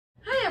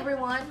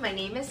everyone, my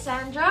name is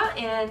Sandra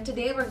and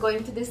today we're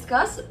going to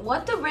discuss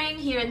what to bring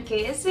here in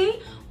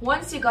KSA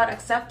once you got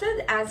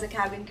accepted as a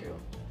cabin crew.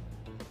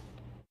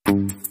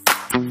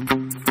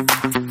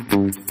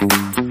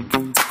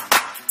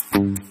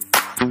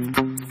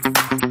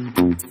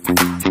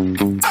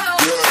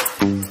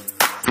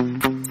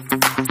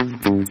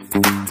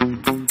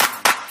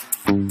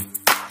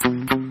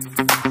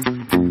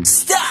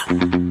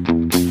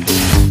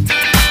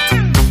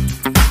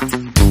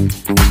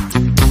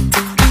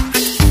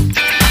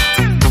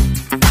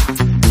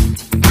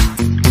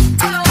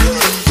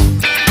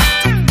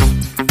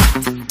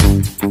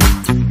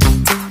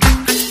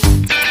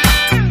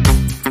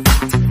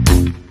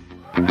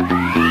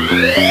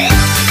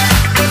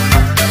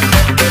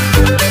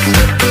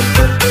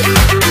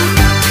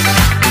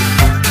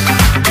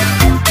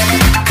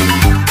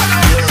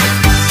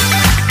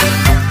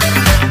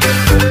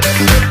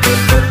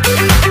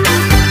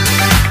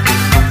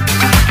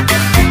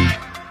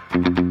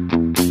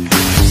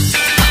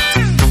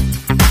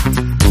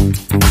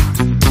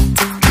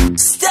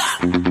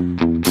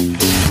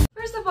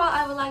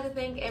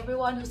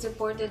 Everyone who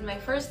supported my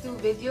first two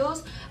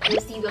videos. I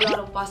received a lot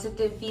of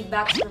positive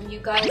feedbacks from you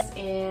guys,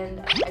 and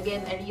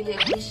again, I really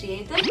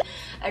appreciate it.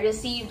 I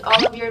received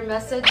all of your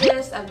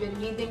messages. I've been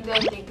reading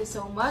them. Thank you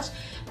so much.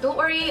 Don't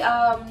worry.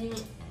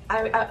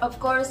 Of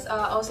course,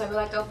 also I would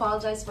like to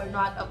apologize for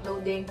not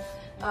uploading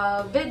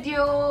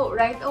video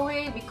right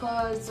away,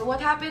 because what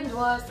happened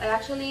was I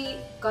actually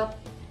got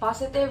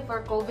positive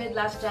for COVID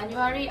last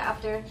January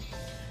after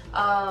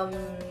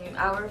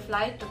our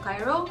flight to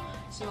Cairo.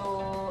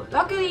 So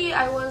luckily,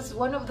 I was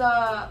one of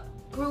the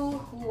crew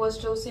who was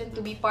chosen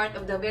to be part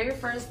of the very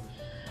first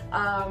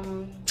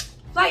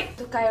flight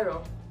to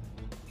Cairo.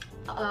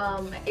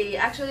 I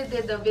actually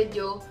did a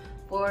video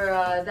for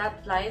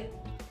that flight.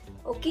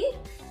 Okay,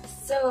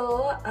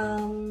 so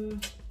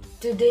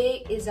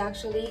today is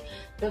actually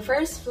the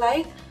first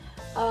flight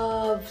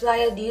of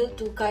Fly a Deal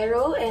to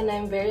Cairo, and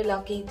I'm very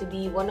lucky to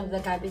be one of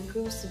the cabin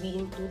crews to be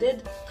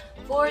included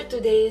for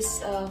today's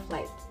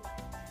flight.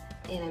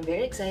 And I'm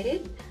very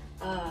excited.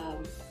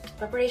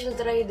 Preparations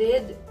that I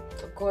did,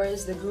 of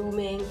course, the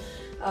grooming,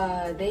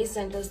 they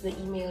sent us the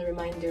email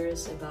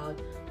reminders about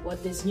what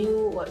is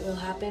new, what will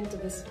happen to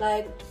this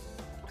flight,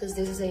 because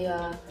this is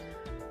a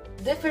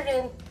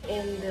different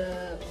and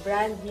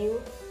brand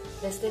new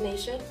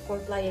destination for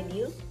Fly a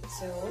Deal.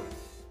 So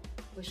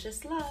wish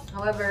us luck.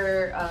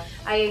 However,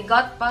 I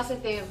got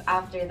positive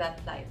after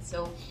that flight.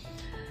 So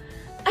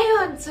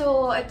ayun,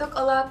 so I took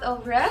a lot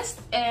of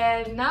rest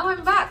and now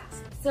I'm back.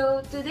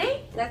 So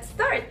today, let's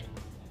start.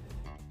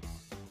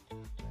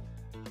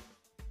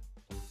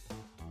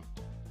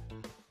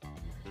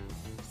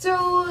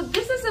 So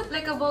this is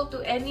applicable to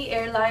any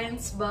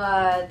airlines,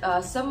 but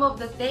some of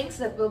the things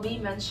that will be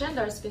mentioned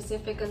are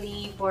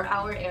specifically for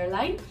our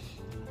airline.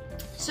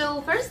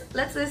 So first,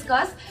 let's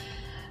discuss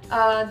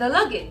the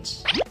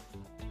luggage.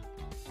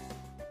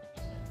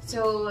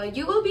 So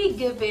you will be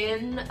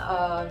given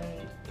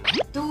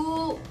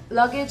 2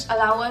 luggage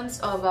allowance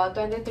of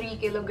 23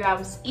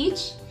 kilograms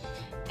each,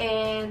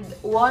 and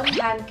 1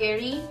 hand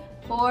carry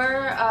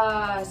for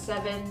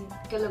 7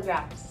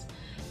 kilograms.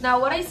 Now,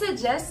 what I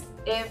suggest,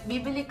 if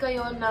bibili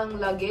kayo ng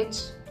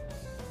luggage,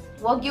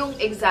 wag yung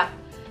exact.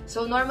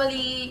 So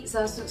normally,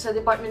 sa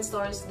department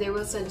stores, they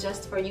will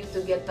suggest for you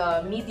to get a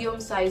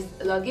medium-sized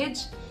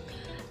luggage.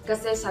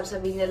 Kasi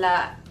sasabihin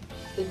nila,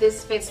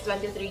 this fits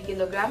 23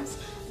 kilograms.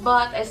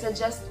 But I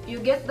suggest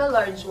you get the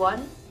large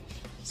one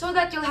so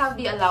that you'll have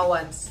the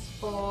allowance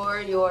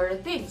for your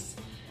things.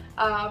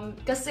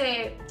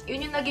 Kasi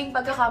yun yung naging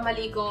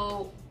pagkakamali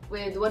ko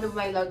with one of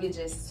my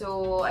luggages.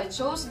 So I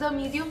chose the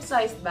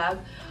medium-sized bag.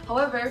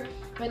 However,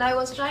 when I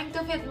was trying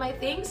to fit my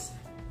things,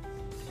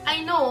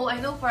 I know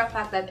for a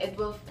fact that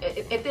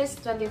it is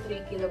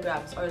 23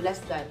 kilograms or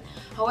less than.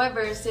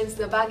 However, since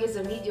the bag is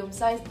a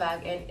medium-sized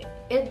bag and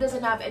it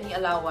doesn't have any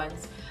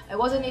allowance, I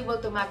wasn't able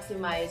to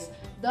maximize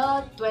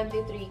the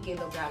 23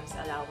 kilograms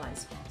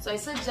allowance. So I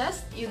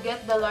suggest you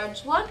get the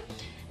large one,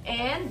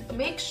 and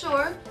make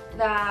sure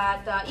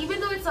that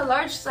even though it's a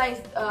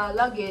large-sized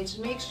luggage,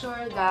 make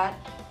sure that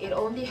it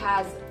only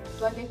has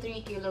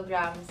 23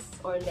 kilograms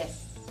or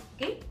less.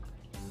 Okay?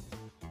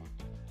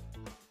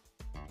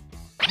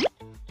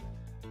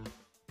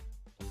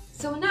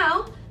 So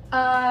now,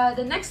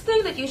 the next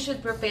thing that you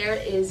should prepare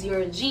is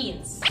your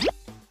jeans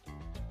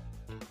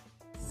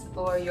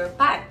or your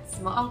pants,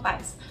 maong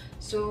pants.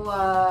 So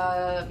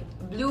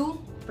blue,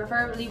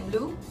 preferably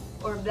blue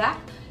or black.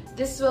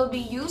 This will be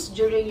used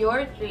during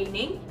your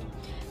training,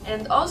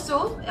 and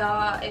also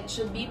it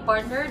should be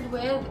partnered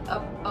with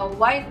a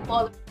white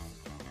polo,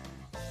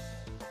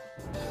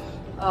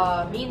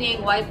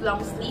 meaning white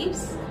long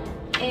sleeves,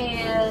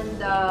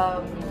 and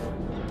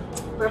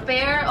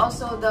prepare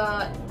also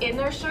the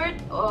inner shirt,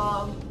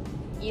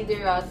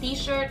 either a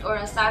t-shirt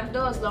or a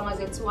sando as long as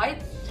it's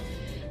white,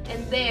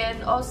 and then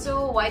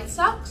also white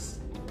socks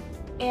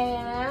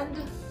and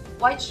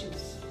white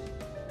shoes.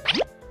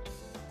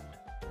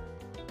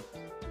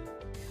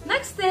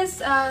 Next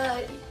is,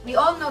 we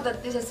all know that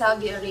this is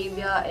Saudi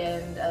Arabia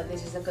and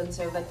this is a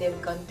conservative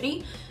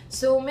country.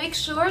 So make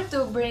sure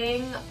to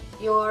bring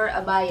your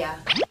abaya.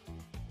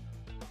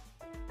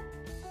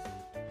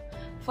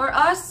 For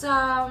us,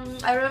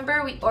 I remember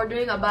we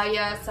ordering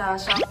abaya sa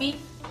Shopee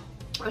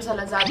or sa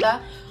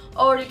Lazada.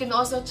 Or you can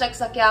also check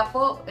sa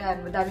Quiapo.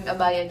 Yan, madaming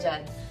abaya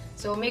dyan.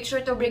 So make sure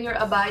to bring your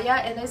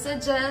abaya. And I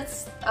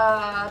suggest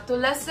to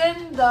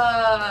lessen the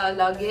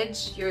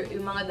luggage,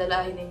 yung mga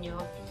dalahin ninyo.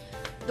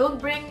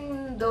 Don't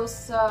bring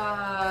those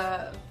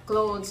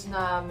clothes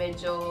na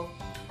medyo,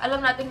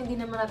 alam natin hindi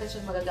naman natin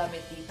siya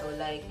magagamit dito.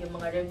 Like yung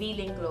mga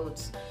revealing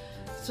clothes.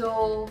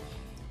 So,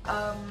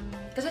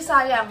 kasi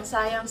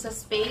sayang sa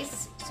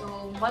space.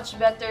 So, much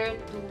better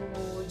to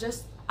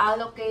just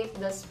allocate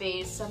the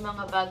space sa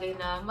mga bagay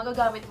na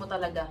magagamit mo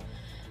talaga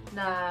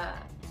na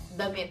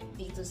damit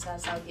dito sa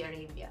Saudi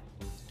Arabia.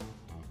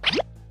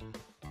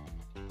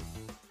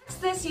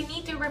 Next is, you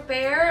need to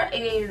prepare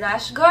a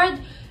rash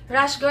guard.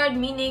 Rash guard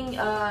meaning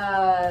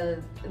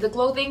the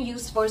clothing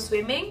used for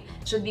swimming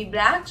should be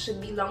black,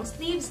 should be long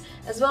sleeves,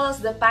 as well as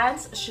the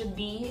pants should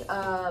be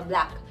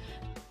black.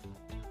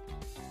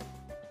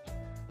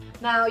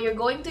 Now, you're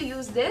going to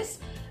use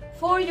this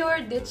for your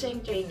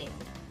ditching training.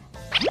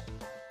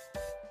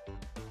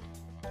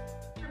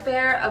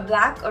 Prepare a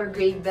black or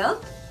gray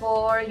belt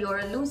for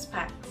your loose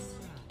pants.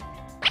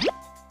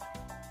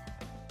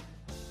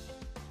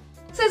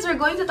 Next, we're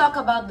going to talk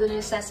about the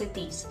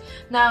necessities.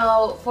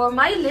 Now, for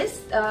my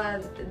list,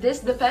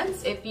 this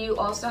depends if you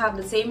also have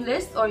the same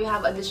list or you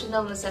have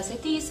additional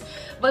necessities.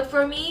 But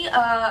for me,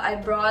 I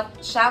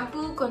brought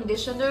shampoo,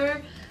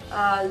 conditioner,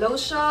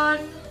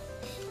 lotion,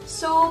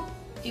 soap,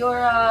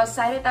 your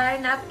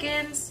sanitary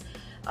napkins,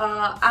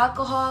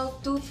 alcohol,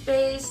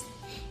 toothpaste,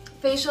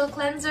 facial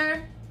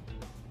cleanser,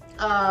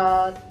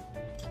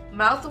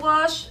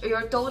 mouthwash,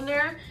 your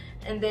toner,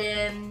 and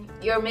then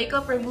your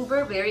makeup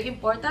remover, very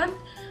important.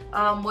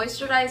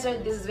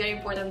 Moisturizer, this is very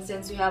important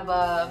since we have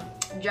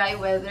dry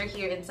weather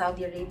here in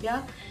Saudi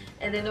Arabia.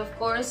 And then of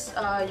course,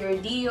 your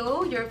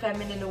deo, your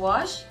feminine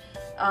wash,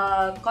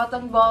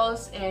 cotton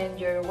balls, and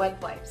your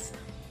wet wipes.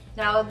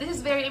 Now, this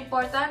is very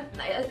important.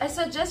 I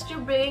suggest you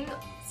bring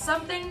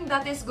something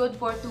that is good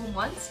for 2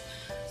 months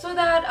so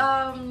that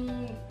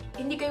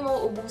hindi kayo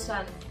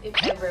mauubusan if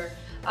ever.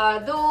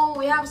 Though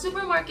we have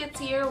supermarkets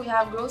here, we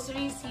have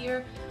groceries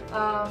here,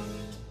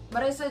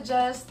 but I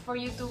suggest for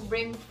you to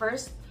bring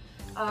first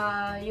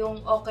yung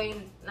okay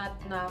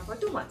na for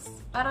 2 months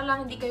para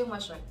lang hindi kayo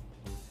ma-short.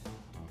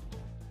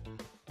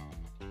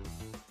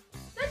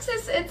 Next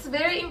is, it's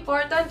very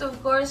important of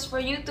course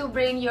for you to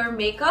bring your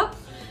makeup.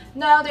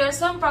 Now, there are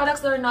some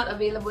products that are not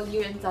available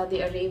here in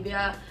Saudi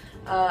Arabia.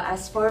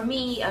 As for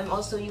me, I'm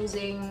also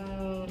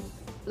using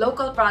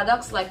local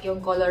products like yung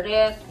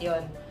Colorette,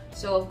 yun.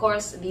 So, of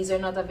course, these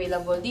are not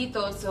available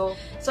dito. So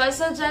I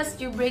suggest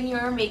you bring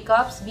your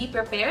makeups, be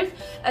prepared,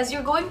 as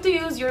you're going to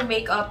use your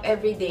makeup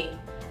every day.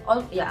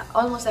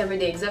 Almost every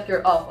day, except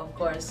you're off, of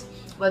course.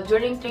 But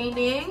during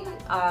training,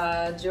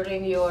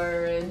 during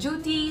your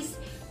duties,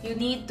 you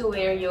need to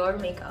wear your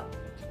makeup.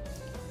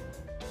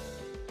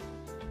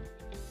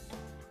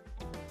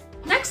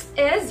 Next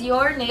is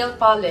your nail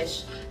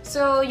polish.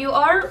 So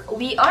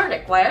we are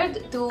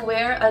required to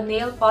wear a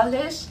nail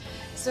polish.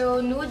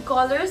 So nude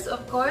colors,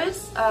 of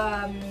course.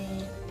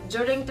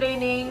 During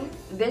training,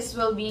 this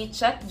will be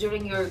checked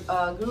during your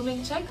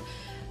grooming check.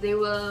 They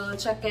will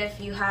check if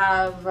you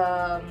have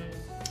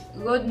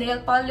good nail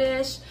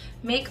polish,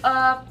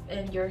 makeup,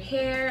 and your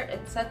hair,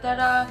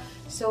 etc.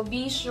 So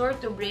be sure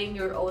to bring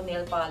your own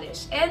nail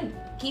polish. And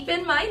keep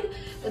in mind,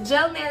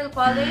 gel nail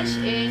polish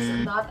is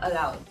not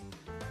allowed.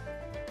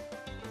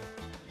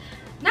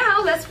 Now,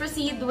 let's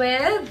proceed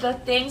with the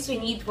things we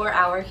need for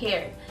our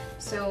hair.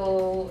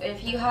 So,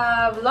 if you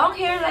have long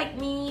hair like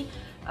me,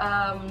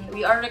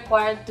 we are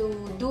required to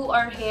do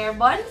our hair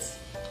buns.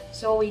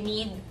 So, we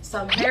need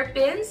some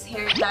hairpins,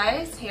 hair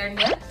ties, hair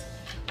net,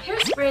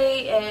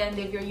 hairspray, and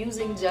if you're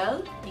using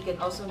gel, you can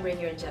also bring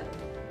your gel.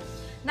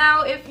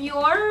 Now, if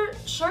you're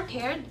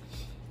short-haired,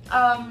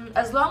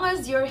 as long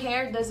as your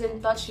hair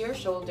doesn't touch your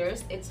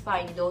shoulders, it's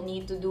fine. You don't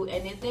need to do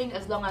anything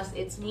as long as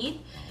it's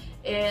neat.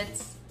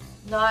 It's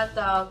not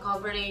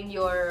covering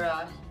your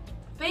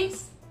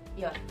face.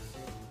 Yeah,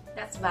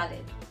 that's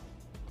valid.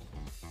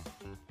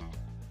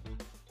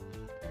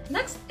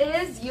 Next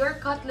is your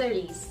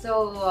cutlery.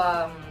 So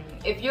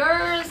if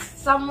you're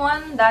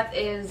someone that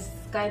is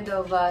kind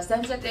of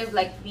sensitive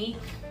like me,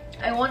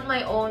 I want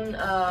my own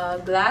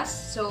glass,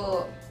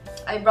 so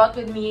I brought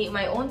with me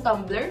my own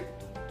tumbler,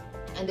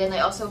 and then I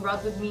also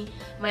brought with me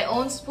my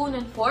own spoon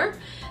and fork.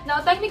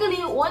 Now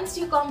technically, once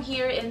you come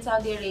here in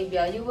Saudi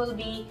Arabia, you will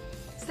be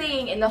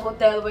staying in a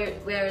hotel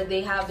where they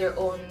have their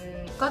own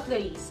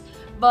cutleries.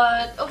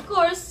 But of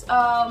course,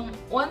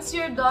 once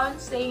you're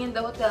done staying in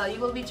the hotel, you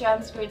will be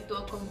transferred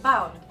to a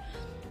compound.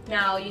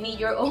 Now, you need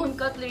your own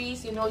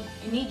cutleries, you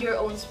need your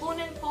own spoon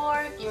and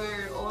fork,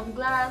 your own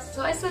glass.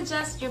 So I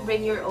suggest you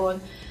bring your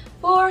own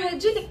for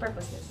hygienic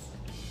purposes.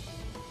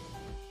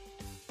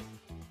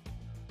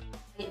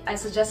 I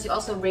suggest you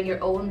also bring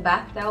your own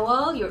bath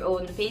towel, your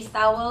own face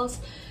towels,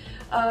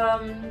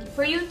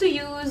 for you to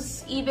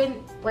use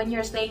even when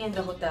you're staying in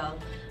the hotel,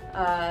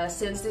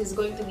 since this is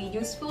going to be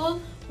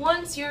useful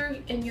once you're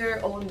in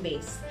your own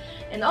base.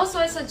 And also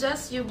I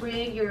suggest you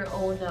bring your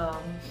own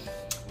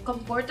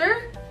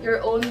comforter,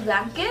 your own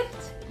blanket,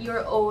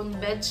 your own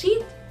bed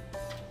sheet.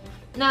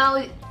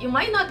 Now, you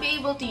might not be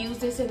able to use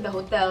this in the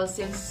hotel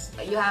since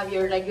you have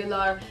your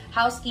regular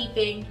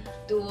housekeeping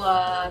to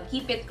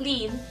keep it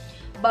clean.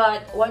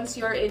 But once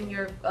you're in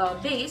your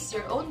base,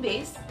 your own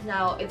base,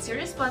 now it's your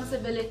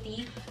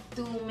responsibility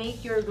to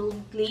make your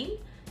room clean.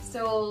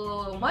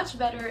 So much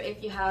better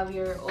if you have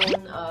your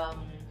own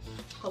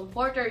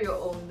comforter, your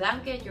own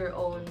blanket, your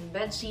own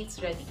bed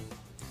sheets ready.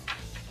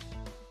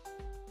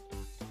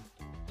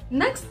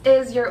 Next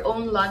is your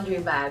own laundry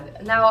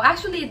bag. Now,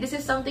 actually, this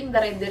is something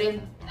that I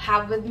didn't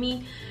have with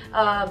me,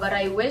 but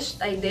I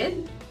wished I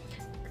did.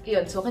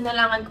 Yun, so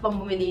kinailangan ko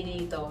pang bumili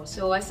dito.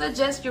 So I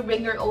suggest you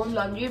bring your own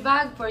laundry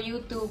bag for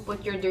you to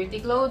put your dirty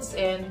clothes,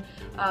 and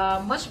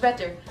much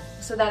better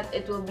so that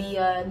it will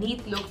be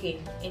neat looking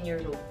in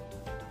your room.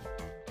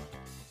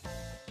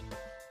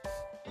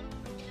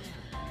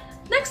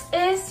 Next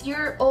is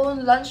your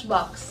own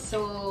lunchbox.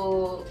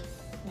 So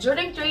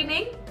during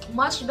training,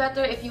 much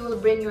better if you will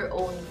bring your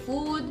own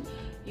food.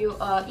 You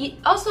eat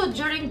also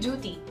during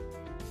duty.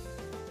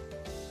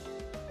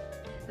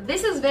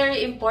 This is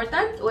very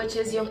important, which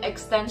is yung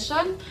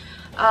extension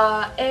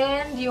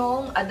and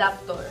yung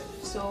adapter.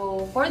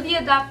 So for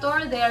the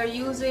adapter, they are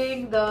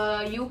using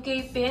the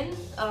UK pin,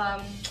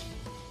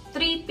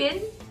 3-pin.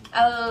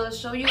 I'll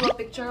show you a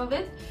picture of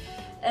it.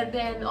 And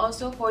then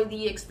also for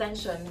the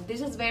extension,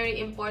 this is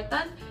very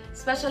important,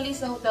 especially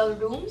sa hotel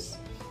rooms.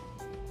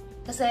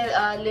 Kasi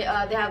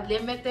they have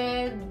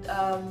limited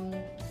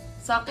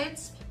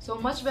sockets. So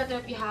much better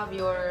if you have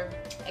your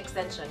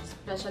extensions,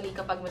 especially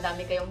kapag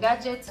madami kayong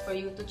gadgets for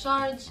you to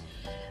charge.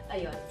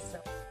 Ayun.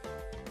 So.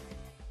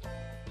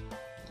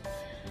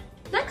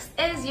 Next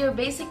is your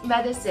basic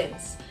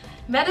medicines.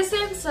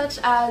 Medicines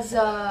such as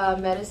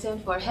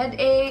medicine for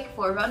headache,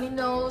 for runny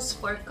nose,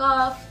 for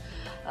cough,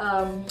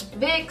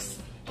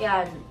 Vicks.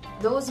 Yan.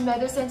 Those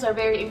medicines are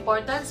very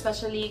important,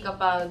 especially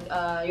kapag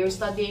you're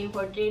studying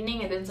for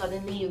training and then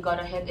suddenly you got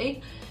a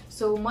headache.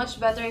 So much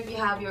better if you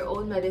have your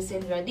own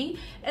medicine ready.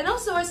 And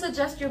also I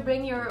suggest you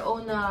bring your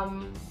own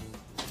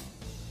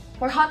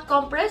for hot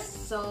compress,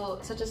 so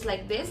such as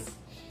like this.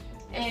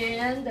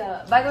 And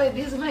by the way,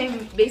 this is my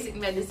basic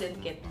medicine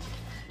kit.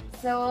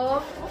 So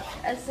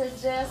I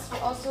suggest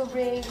you also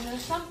bring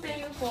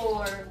something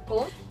for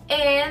cold.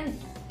 And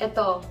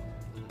ito,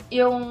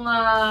 yung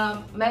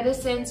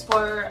medicines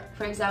for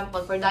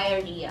example, for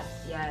diarrhea.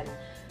 Yan.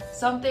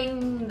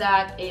 Something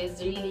that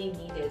is really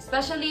needed.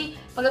 Especially,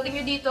 pagdating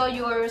nyo dito,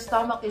 your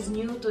stomach is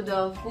new to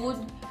the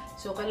food.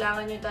 So,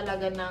 kailangan nyo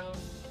talaga ng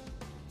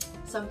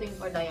something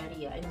for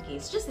diarrhea in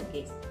case. Just in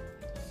case.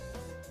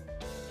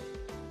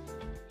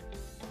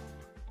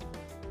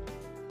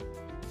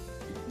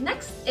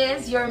 Next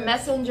is your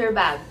messenger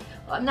bag.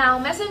 Now,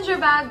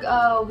 messenger bag,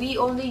 we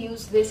only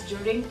use this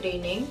during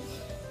training.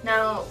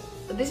 Now,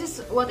 this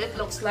is what it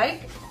looks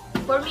like.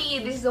 For me,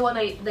 this is the one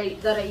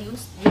that I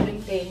used during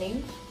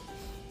training.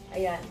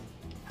 Ayan.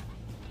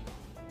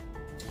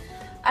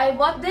 I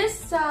bought this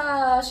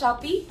sa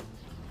Shopee.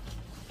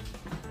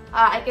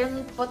 I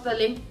can put the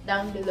link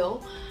down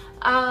below.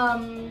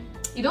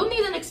 You don't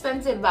need an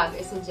expensive bag,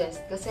 I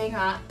suggest. Kasi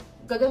nga,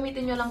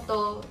 gagamitin nyo lang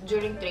to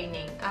during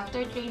training.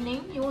 After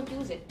training, you won't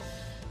use it.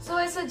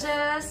 So I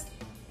suggest,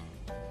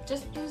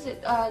 just use it.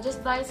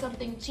 Just buy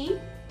something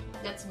cheap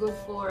that's good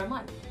for a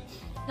month.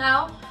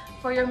 Now,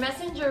 for your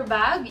messenger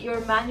bag, your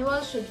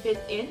manual should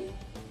fit in.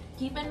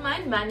 Keep in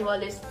mind, manual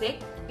is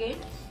thick, okay?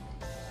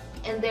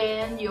 And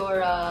then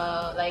your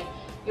like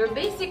your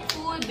basic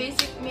food,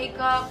 basic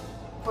makeup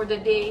for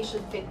the day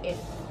should fit in.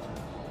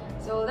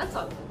 So that's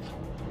all.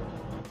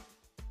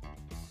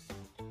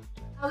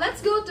 Now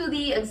let's go to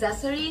the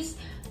accessories.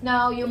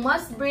 Now you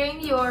must bring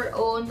your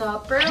own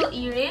pearl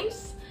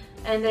earrings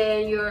and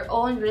then your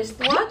own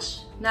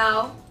wristwatch.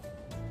 Now,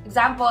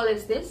 example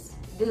is this.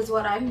 This is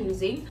what I'm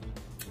using.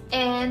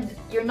 And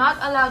you're not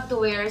allowed to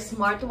wear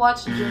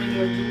smartwatch during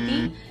your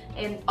duty.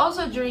 And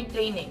also during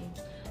training.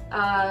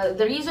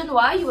 The reason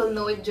why, you will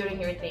know it during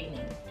your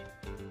training.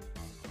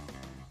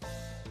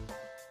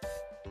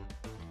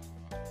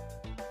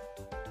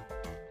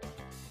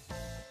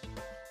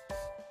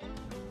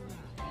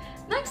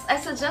 Next, I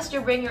suggest you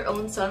bring your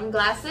own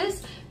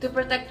sunglasses to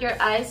protect your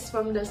eyes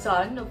from the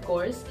sun, of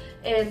course.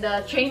 And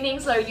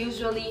trainings are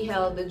usually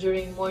held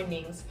during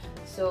mornings.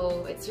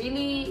 So it's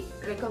really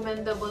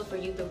recommendable for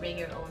you to bring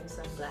your own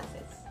sunglasses.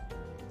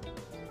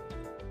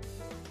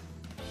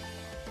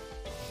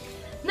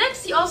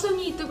 Next, you also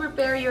need to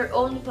prepare your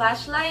own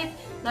flashlight.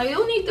 Now, you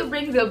don't need to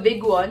bring the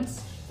big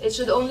ones. It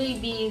should only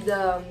be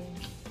the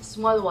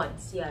small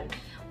ones. Yan.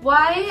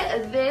 Why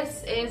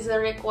this is a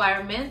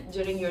requirement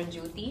during your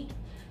duty?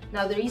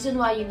 Now, the reason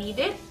why you need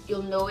it,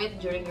 you'll know it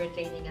during your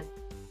training.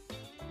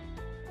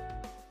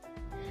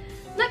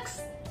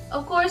 Next,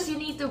 of course, you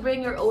need to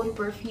bring your own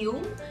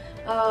perfume.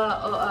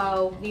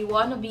 We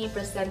want to be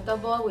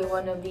presentable, we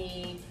want to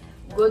be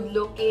good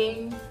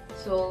looking.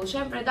 So,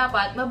 syempre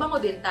dapat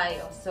mabango din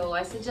tayo. So,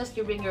 I suggest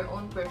you bring your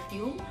own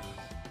perfume.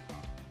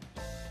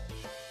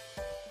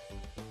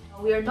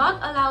 We are not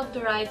allowed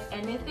to write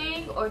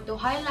anything or to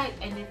highlight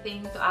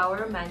anything to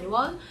our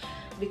manual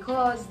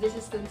because this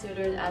is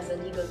considered as a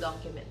legal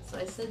document.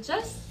 So I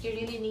suggest you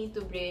really need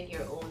to bring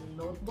your own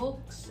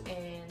notebooks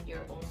and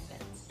your own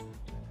pens.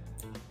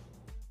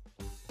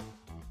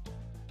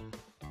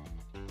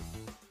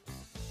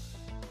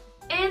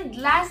 And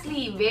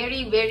lastly,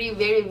 very, very,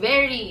 very,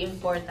 very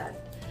important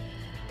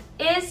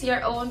is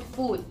your own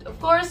food. Of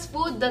course,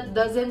 food that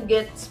doesn't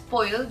get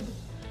spoiled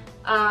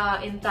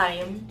in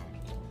time,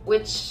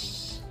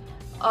 which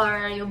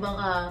are yung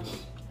mga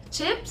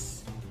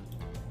chips,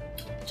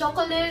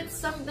 chocolates,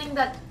 something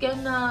that can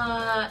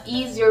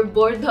ease your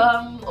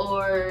boredom,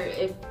 or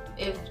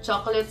if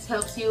chocolates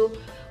helps you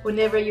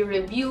whenever you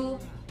review.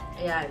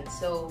 Ayan,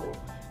 so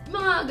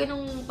mga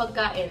ganong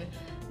pagkain.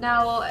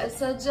 Now, I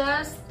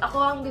suggest, ako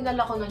ang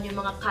dinala ko nun yung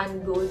mga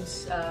canned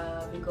goods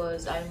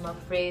because I'm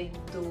afraid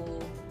to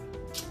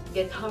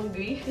get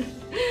hungry.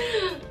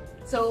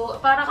 So,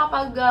 para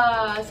kapag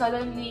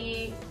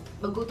suddenly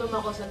magutom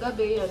ako sa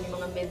gabi, yun, yung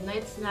mga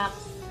midnight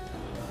snacks.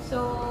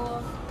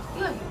 So,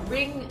 yun,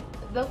 bring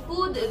the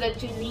food that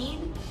you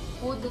need,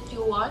 food that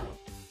you want.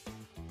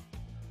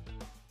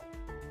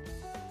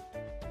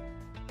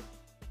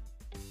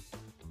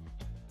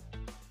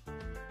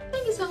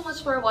 Thank you so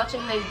much for watching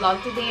my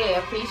vlog today.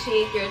 I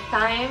appreciate your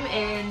time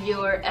and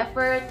your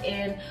effort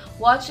in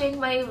watching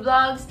my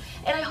vlogs.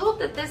 And I hope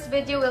that this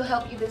video will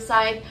help you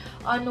decide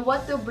on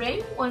what to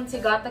bring once you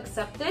got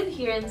accepted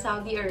here in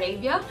Saudi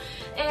Arabia.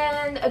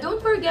 And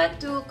don't forget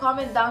to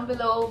comment down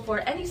below for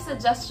any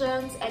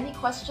suggestions, any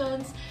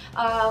questions.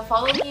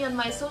 Follow me on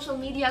my social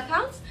media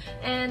accounts.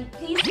 And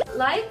please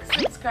like,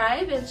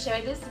 subscribe, and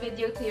share this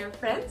video to your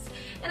friends.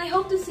 And I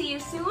hope to see you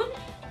soon.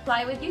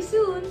 Fly with you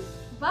soon.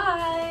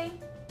 Bye!